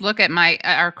we could just look at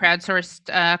our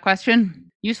crowdsourced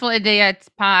question. Useful Idiots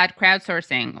Pod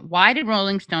crowdsourcing. Why did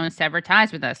Rolling Stone sever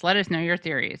ties with us? Let us know your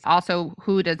theories. Also,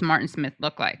 who does Martin Smith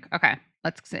look like? Okay,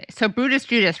 let's see. So Brutus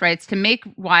Judas writes,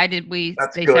 why did they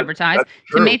sever ties?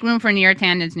 To make room for Near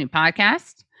Tandon's new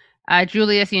podcast.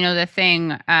 Julius, the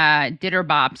thing, Ditter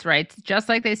Bops writes, just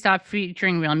like they stopped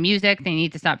featuring real music, they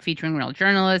need to stop featuring real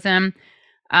journalism.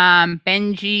 Beachside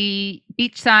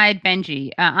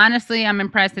Benji. Honestly, I'm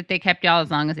impressed that they kept y'all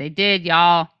as long as they did.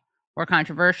 Y'all were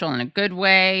controversial in a good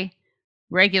way.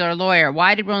 Regular Lawyer.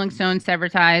 Why did Rolling Stone sever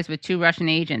ties with 2 Russian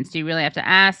agents? Do you really have to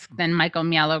ask? Then Michael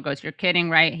Mielo goes, you're kidding,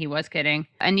 right? He was kidding.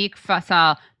 Anik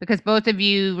Fasal, because both of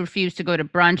you refused to go to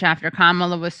brunch after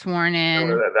Kamala was sworn in.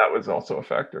 That was also a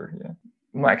factor, yeah.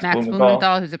 Max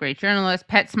Blumenthal, who's a great journalist.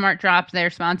 PetSmart dropped their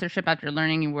sponsorship after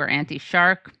learning you were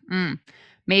anti-shark.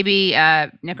 Maybe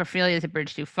necrophilia is a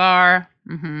bridge too far.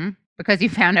 Because you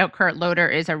found out Kurt Loder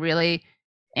is an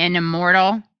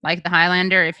immortal, like the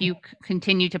Highlander. If you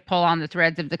continue to pull on the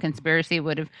threads of the conspiracy, it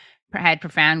would have had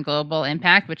profound global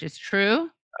impact, which is true.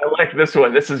 I like this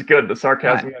one. This is good. The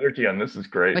sarcasm energy on this is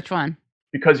great. Which one?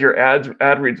 Because your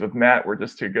ad reads with Matt were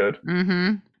just too good.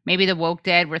 Maybe the woke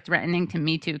dead were threatening to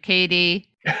Me Too Katie.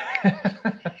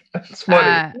 That's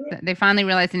funny. They finally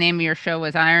realized the name of your show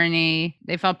was Irony.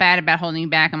 They felt bad about holding you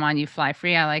back and wanted you to fly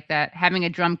free. I like that. Having a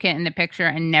drum kit in the picture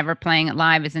and never playing it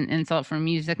live is an insult for a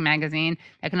music magazine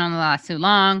that can only last too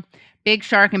long. Big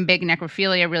Shark and Big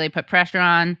Necrophilia really put pressure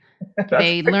on.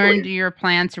 They learned your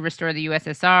plans to restore the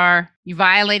USSR. You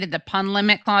violated the pun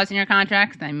limit clause in your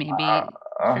contract. That may be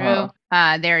true.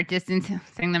 They're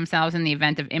distancing themselves in the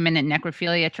event of imminent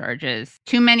necrophilia charges.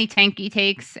 Too many tanky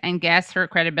takes and guests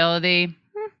hurt credibility.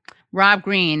 Rob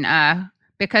Green,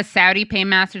 because Saudi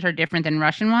paymasters are different than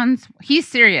Russian ones. He's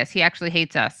serious. He actually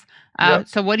hates us.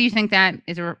 So what do you think that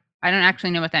is? I don't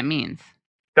actually know what that means.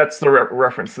 That's the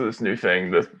reference to this new thing,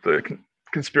 the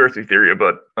conspiracy theory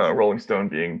about Rolling Stone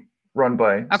being run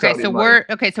by Saudi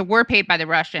money. So we're paid by the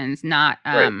Russians, not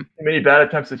right. Too many bad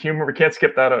attempts at humor. We can't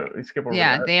skip that. Skip over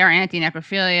that. They are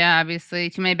anti-necrophilia, obviously.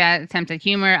 Too many bad attempts at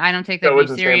humor. I don't take that very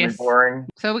serious. Boring.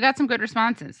 So we got some good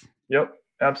responses. Yep,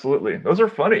 absolutely. Those are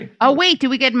funny. Oh wait, do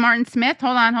we get Martin Smith?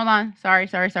 Hold on.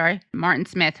 Sorry. Martin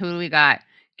Smith. Who do we got?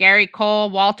 Gary Cole,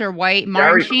 Walter White,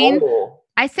 Martin Sheen. Cole.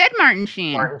 I said Martin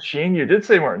Sheen. Martin Sheen, you did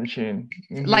say Martin Sheen.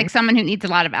 Mm-hmm. Like someone who needs a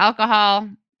lot of alcohol.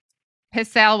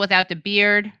 Pissell without the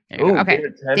beard. Ooh, okay.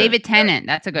 David Tennant.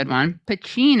 That's a good one.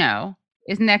 Pacino.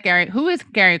 Isn't that Gary? Who is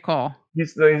Gary Cole?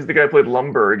 He's the guy who played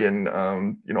Lumbergh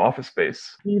in Office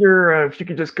Space. Peter, if you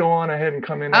could just go on ahead and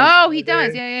come in. Oh, he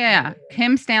does. Yeah.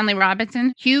 Kim Stanley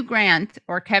Robinson, Hugh Grant,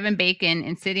 or Kevin Bacon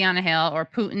in City on a Hill, or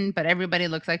Putin, but everybody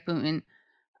looks like Putin.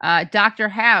 Dr.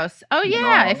 House. Oh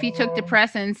yeah, if he took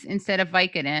depressants instead of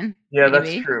Vicodin. Yeah, maybe.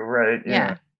 That's true. Right.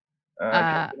 Yeah.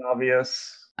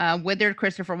 Obvious. Withered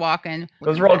Christopher Walken.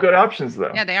 Those are all good options,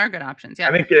 though. Yeah, they are good options. Yeah.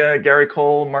 I think Gary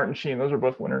Cole, Martin Sheen, those are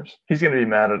both winners. He's going to be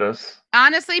mad at us.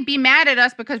 Honestly, be mad at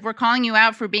us because we're calling you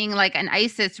out for being like an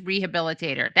ISIS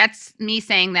rehabilitator. That's me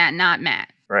saying that, not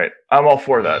Matt. Right. I'm all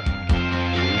for that.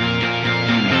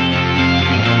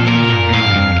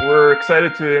 We're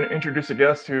excited to introduce a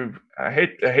guest who, I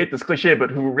hate this cliche,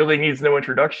 but who really needs no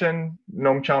introduction,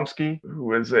 Noam Chomsky,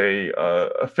 who is a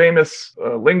famous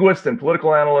linguist and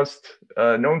political analyst,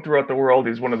 known throughout the world.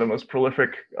 He's one of the most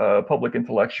prolific public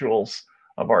intellectuals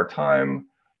of our time,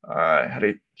 had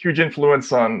a huge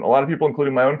influence on a lot of people,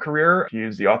 including my own career.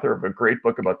 He's the author of a great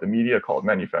book about the media called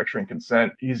Manufacturing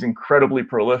Consent. He's incredibly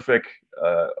prolific,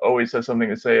 always has something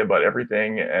to say about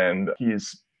everything, and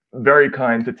he's very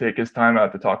kind to take his time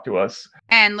out to talk to us.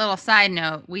 And little side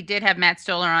note, we did have Matt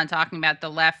Stoller on talking about the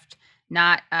left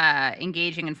not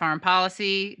engaging in foreign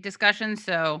policy discussions.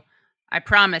 So I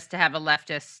promised to have a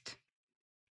leftist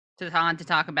on to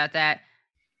talk about that.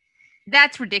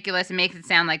 That's ridiculous. It makes it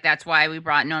sound like that's why we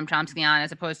brought Noam Chomsky on,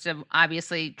 as opposed to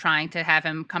obviously trying to have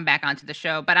him come back onto the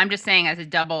show. But I'm just saying, as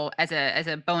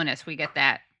a bonus, we get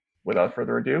that. Without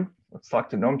further ado, let's talk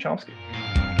to Noam Chomsky.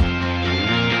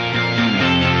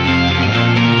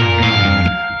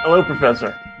 Hello,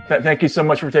 Professor. Thank you so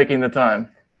much for taking the time.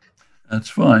 That's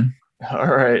fine. All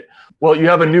right. Well, you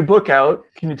have a new book out.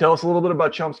 Can you tell us a little bit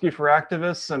about Chomsky for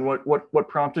Activists and what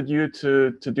prompted you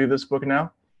to do this book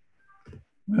now?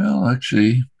 Well,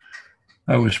 actually,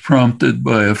 I was prompted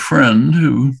by a friend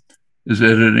who is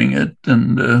editing it,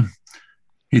 and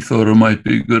he thought it might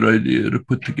be a good idea to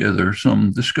put together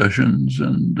some discussions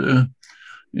and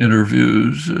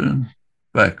interviews,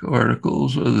 back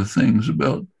articles, other things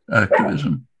about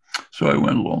activism. So I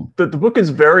went along. The book is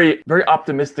very, very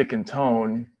optimistic in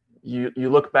tone. You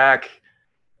look back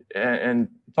and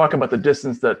talk about the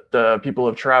distance that people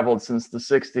have traveled since the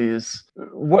 60s.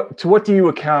 What do you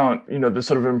account, the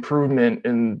sort of improvement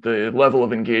in the level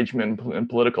of engagement in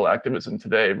political activism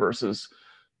today versus,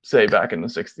 say, back in the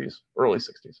 60s, early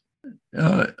 60s?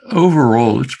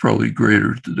 Overall, it's probably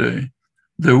greater today.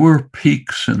 There were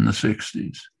peaks in the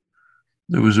 60s.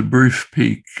 There was a brief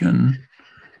peak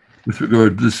with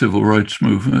regard to the civil rights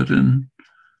movement in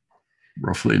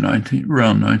roughly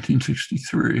around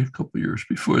 1963, a couple of years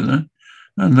before that,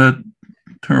 and that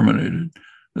terminated.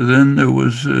 Then there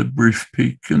was a brief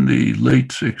peak in the late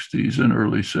 60s and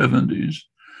early 70s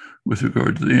with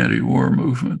regard to the anti-war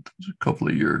movement, a couple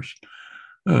of years.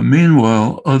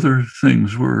 Meanwhile, other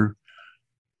things were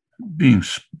being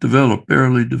developed,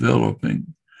 barely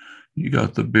developing. You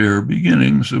got the bare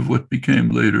beginnings of what became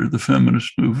later the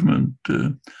feminist movement,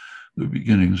 the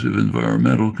beginnings of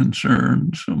environmental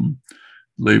concerns, some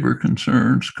labor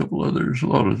concerns, a couple others. A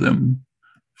lot of them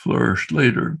flourished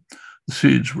later. The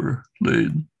seeds were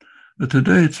laid. But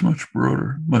today it's much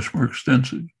broader, much more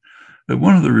extensive. And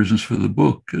one of the reasons for the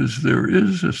book is there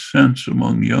is a sense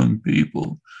among young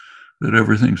people that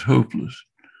everything's hopeless.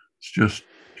 It's just,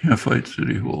 can't fight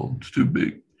City Hall, it's too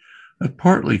big. That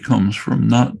partly comes from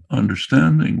not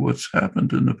understanding what's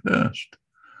happened in the past.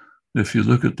 If you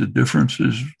look at the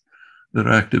differences that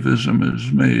activism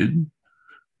has made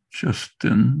just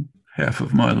in half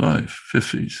of my life,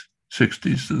 50s,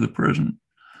 60s to the present,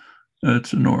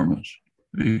 it's enormous.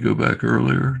 If you go back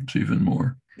earlier, it's even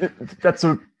more. that's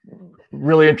a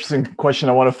really interesting question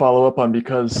I want to follow up on,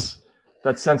 because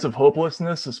that sense of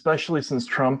hopelessness, especially since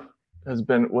Trump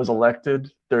was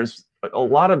elected, there's a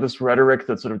lot of this rhetoric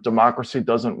that sort of democracy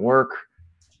doesn't work.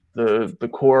 The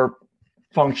core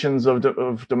functions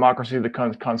of democracy, the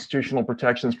constitutional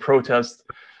protections, protest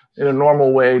in a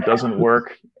normal way doesn't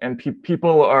work. And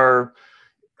people are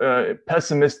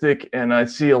pessimistic. And I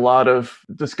see a lot of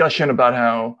discussion about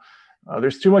how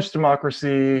there's too much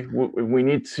democracy. We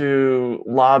need to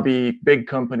lobby big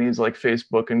companies like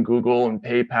Facebook and Google and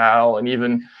PayPal and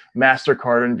even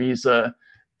MasterCard and Visa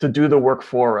to do the work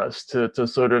for us, to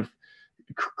sort of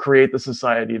create the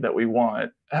society that we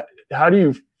want. How do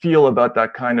you feel about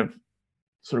that kind of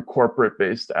sort of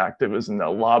corporate-based activism, that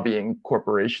lobbying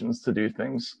corporations to do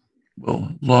things?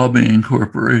 Well, lobbying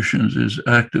corporations is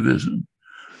activism.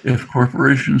 If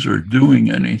corporations are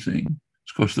doing anything,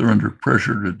 it's because they're under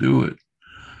pressure to do it.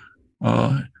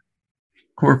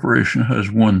 Corporation has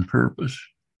one purpose: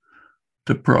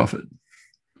 to profit.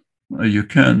 You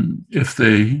can, if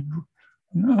they,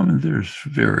 there's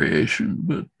variation,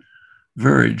 but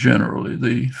very generally,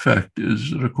 the fact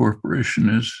is that a corporation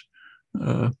is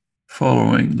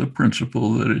following the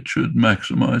principle that it should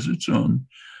maximize its own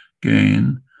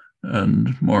gain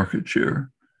and market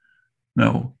share.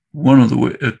 Now, one of the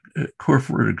ways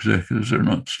corporate executives are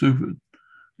not stupid.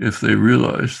 If they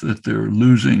realize that they're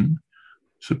losing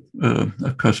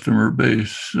a customer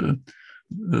base,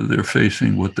 they're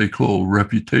facing what they call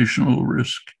reputational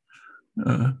risk,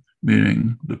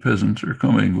 meaning the peasants are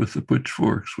coming with the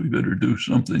pitchforks, we better do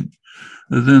something,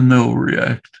 then they'll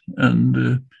react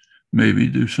and maybe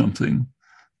do something,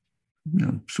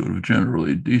 sort of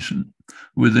generally decent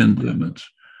within limits.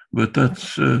 But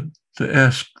that's to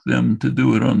ask them to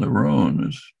do it on their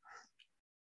own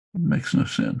makes no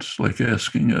sense. Like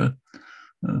asking a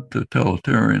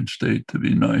totalitarian state to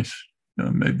be nice.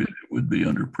 Maybe it would be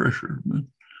under pressure.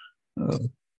 But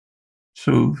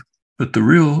the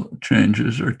real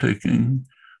changes are taking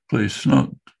place.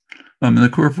 The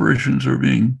corporations are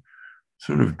being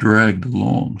sort of dragged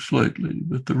along slightly,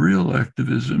 but the real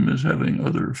activism is having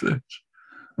other effects.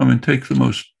 Take the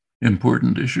most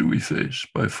important issue we face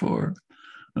by far,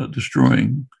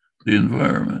 destroying the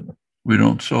environment. We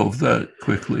don't solve that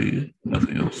quickly,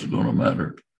 nothing else is going to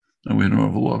matter. And we don't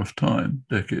have a lot of time,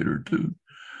 decade or two.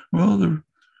 Well,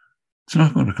 it's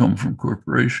not going to come from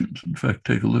corporations. In fact,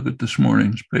 take a look at this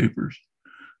morning's papers.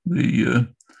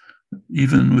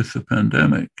 Even with the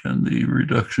pandemic and the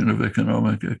reduction of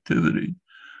economic activity,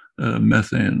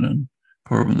 methane and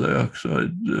carbon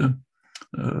dioxide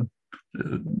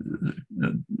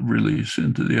release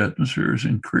into the atmosphere has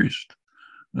increased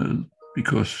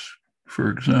because, for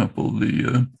example,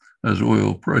 as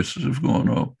oil prices have gone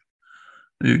up,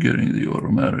 you're getting the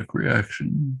automatic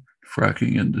reaction.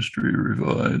 Fracking industry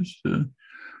revives.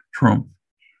 Trump,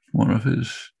 one of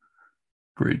his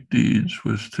great deeds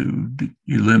was to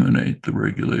eliminate the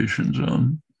regulations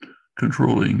on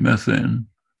controlling methane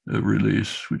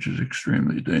release, which is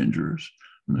extremely dangerous.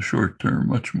 In the short term,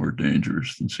 much more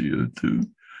dangerous than CO2.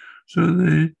 So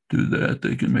they do that.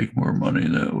 They can make more money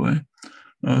that way.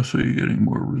 So you're getting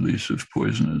more release of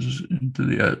poisons into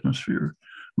the atmosphere,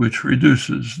 which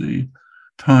reduces the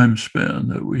time span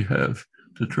that we have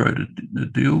to try to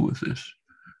deal with this.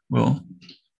 Well,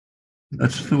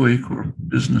 that's the way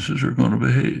businesses are going to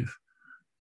behave.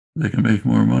 They can make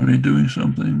more money doing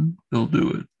something, they'll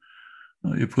do it.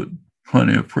 You put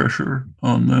plenty of pressure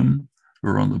on them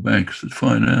or on the banks that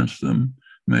finance them,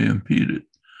 may impede it.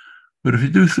 But if you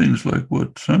do things like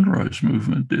what Sunrise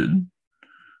Movement did,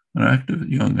 an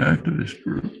young activist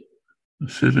group,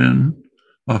 sit in,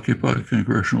 occupy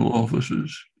congressional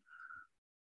offices,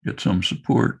 get some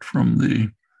support from the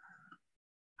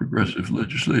progressive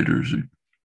legislators who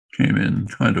came in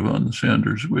kind of on the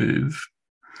Sanders wave,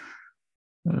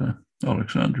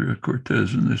 Alexandria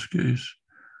Cortez in this case,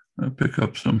 pick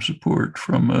up some support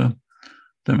from a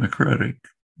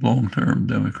long-term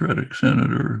Democratic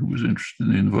senator who was interested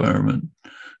in the environment,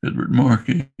 Edward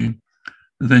Markey.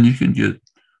 Then you can get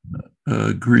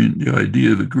the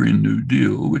idea of a Green New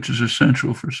Deal, which is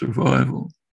essential for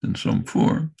survival in some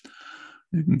form.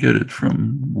 You can get it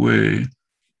from way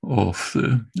off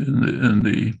in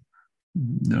the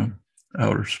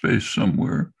outer space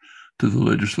somewhere to the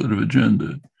legislative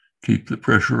agenda. Keep the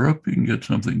pressure up, you can get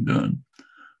something done.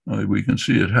 We can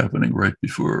see it happening right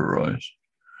before our eyes.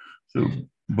 So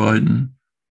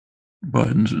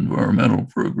Biden's environmental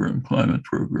program, climate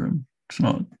program, it's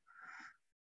not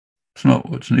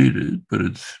what's needed, but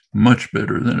it's much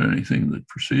better than anything that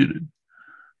preceded.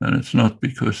 And it's not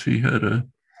because he had a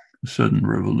sudden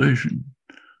revelation.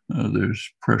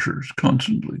 There's pressures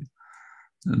constantly.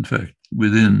 In fact,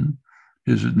 within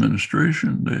his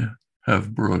administration, they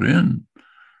have brought in,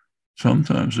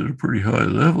 sometimes at a pretty high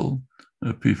level,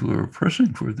 people who are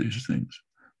pressing for these things.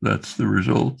 That's the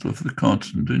result of the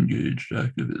constant engaged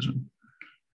activism.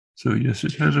 So yes,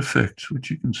 it has effects,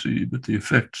 which you can see, but the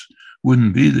effects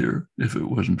wouldn't be there if it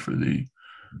wasn't for the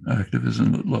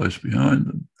activism that lies behind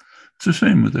them. It's the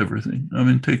same with everything. I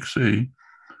mean, take, say,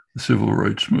 the civil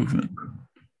rights movement.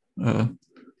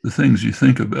 The things you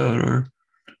think about are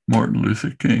Martin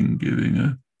Luther King giving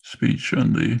a speech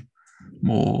on the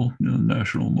mall,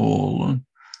 National Mall, and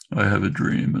I Have a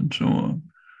Dream, and so on.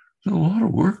 So a lot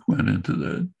of work went into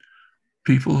that.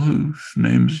 People whose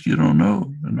names you don't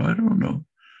know, and I don't know.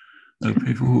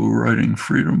 People who were riding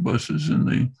freedom buses in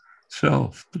the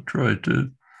South to try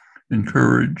to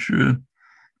encourage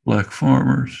Black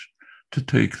farmers to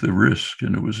take the risk,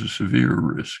 and it was a severe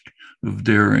risk, of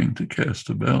daring to cast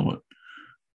a ballot.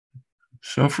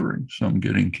 Suffering, some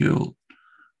getting killed,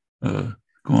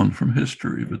 gone from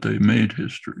history, but they made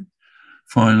history.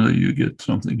 Finally, you get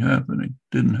something happening.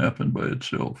 Didn't happen by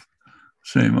itself.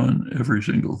 Same on every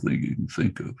single thing you can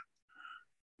think of.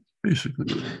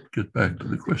 Basically, get back to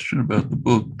the question about the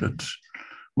book. That's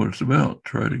what it's about.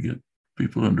 Try to get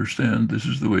people to understand this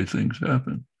is the way things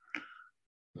happen.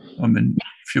 I mean,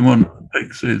 if you want to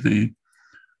take, say, the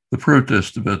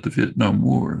protest about the Vietnam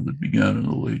War that began in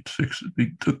the late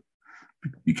 60s,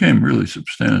 became really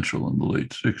substantial in the late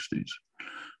 60s.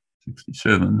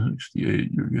 67,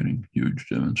 68, you're getting huge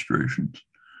demonstrations.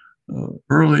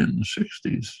 Early in the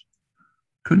 60s,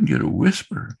 couldn't get a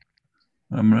whisper.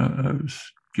 I was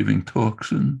giving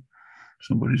talks in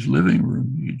somebody's living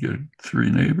room. You get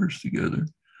 3 neighbors together.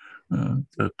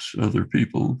 That's other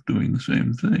people doing the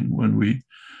same thing. When we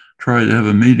tried to have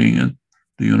a meeting at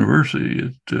the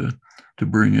university to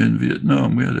bring in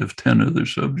Vietnam, we had to have 10 other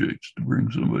subjects to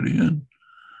bring somebody in.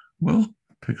 Well,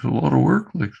 it takes a lot of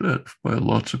work like that by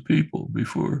lots of people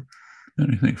before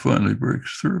anything finally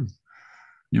breaks through.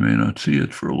 You may not see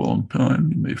it for a long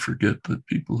time. You may forget the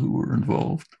people who were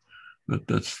involved, but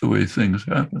that's the way things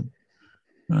happen.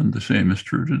 And the same is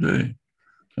true today.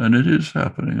 And it is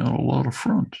happening on a lot of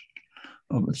fronts.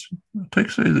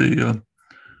 Take, say, the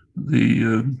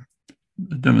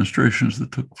demonstrations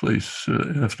that took place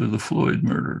after the Floyd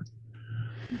murder.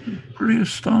 Pretty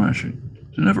astonishing.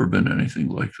 There's never been anything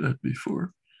like that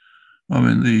before. I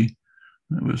mean,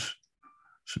 it was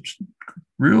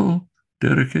real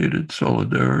dedicated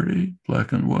solidarity,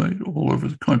 black and white, all over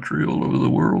the country, all over the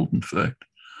world, in fact.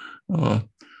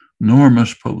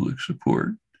 Enormous public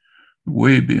support,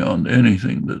 way beyond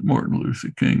anything that Martin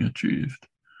Luther King achieved.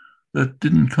 That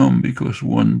didn't come because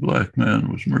one Black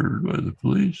man was murdered by the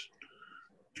police.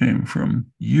 It came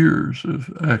from years of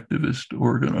activist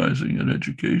organizing and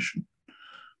education.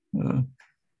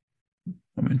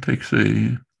 Take,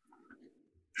 say,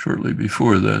 shortly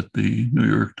before that, the New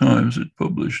York Times had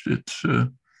published its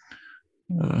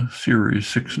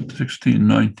series,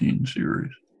 1619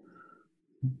 series.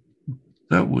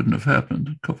 That wouldn't have happened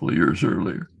a couple of years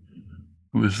earlier.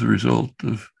 It was the result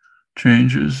of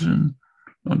changes in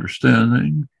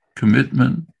understanding,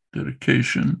 commitment,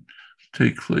 dedication,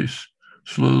 take place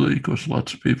slowly because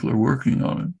lots of people are working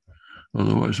on it.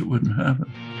 Otherwise, it wouldn't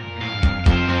happen.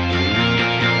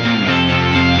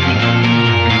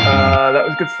 That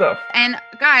was good stuff. And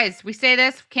guys, we say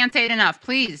this, can't say it enough.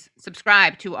 Please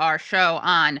subscribe to our show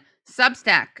on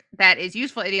Substack. That is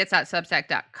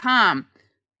usefulidiots.substack.com.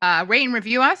 Rate and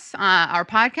review us, our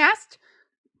podcast.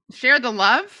 Share the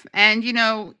love. And,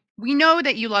 we know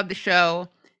that you love the show.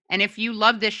 And if you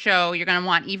love this show, you're going to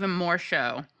want even more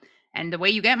show. And the way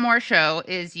you get more show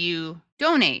is you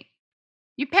donate.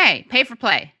 You pay for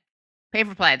play. Pay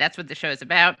for play. That's what the show is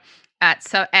about. At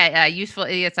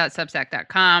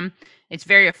usefulidiots.substack.com. It's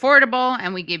very affordable,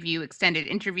 and we give you extended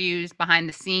interviews,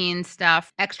 behind-the-scenes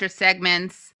stuff, extra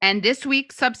segments. And this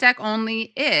week's Substack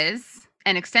only is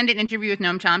an extended interview with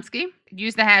Noam Chomsky.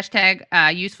 Use the hashtag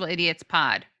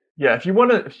UsefulIdiotsPod. Yeah, if you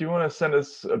want to send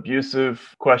us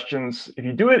abusive questions, if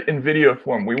you do it in video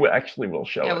form, we will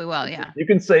show it. Yeah, we will. Yeah. You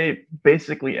can say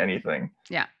basically anything.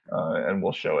 Yeah. And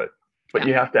we'll show it. But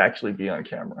you have to actually be on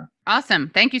camera.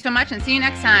 Awesome. Thank you so much, and see you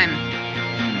next time.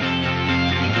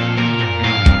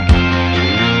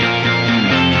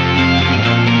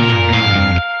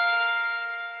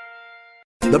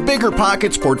 The Bigger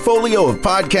Pockets portfolio of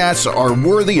podcasts are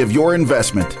worthy of your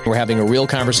investment. We're having a real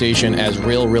conversation as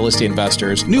real estate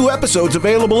investors. New episodes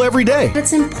available every day.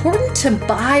 It's important to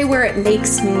buy where it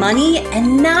makes money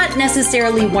and not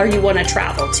necessarily where you want to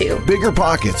travel to. Bigger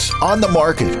Pockets, On the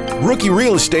Market, Rookie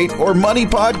Real Estate, or Money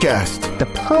Podcast. The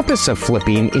purpose of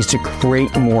flipping is to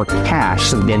create more cash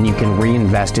so then you can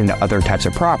reinvest into other types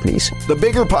of properties. The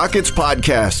Bigger Pockets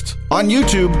Podcast on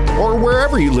YouTube or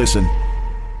wherever you listen.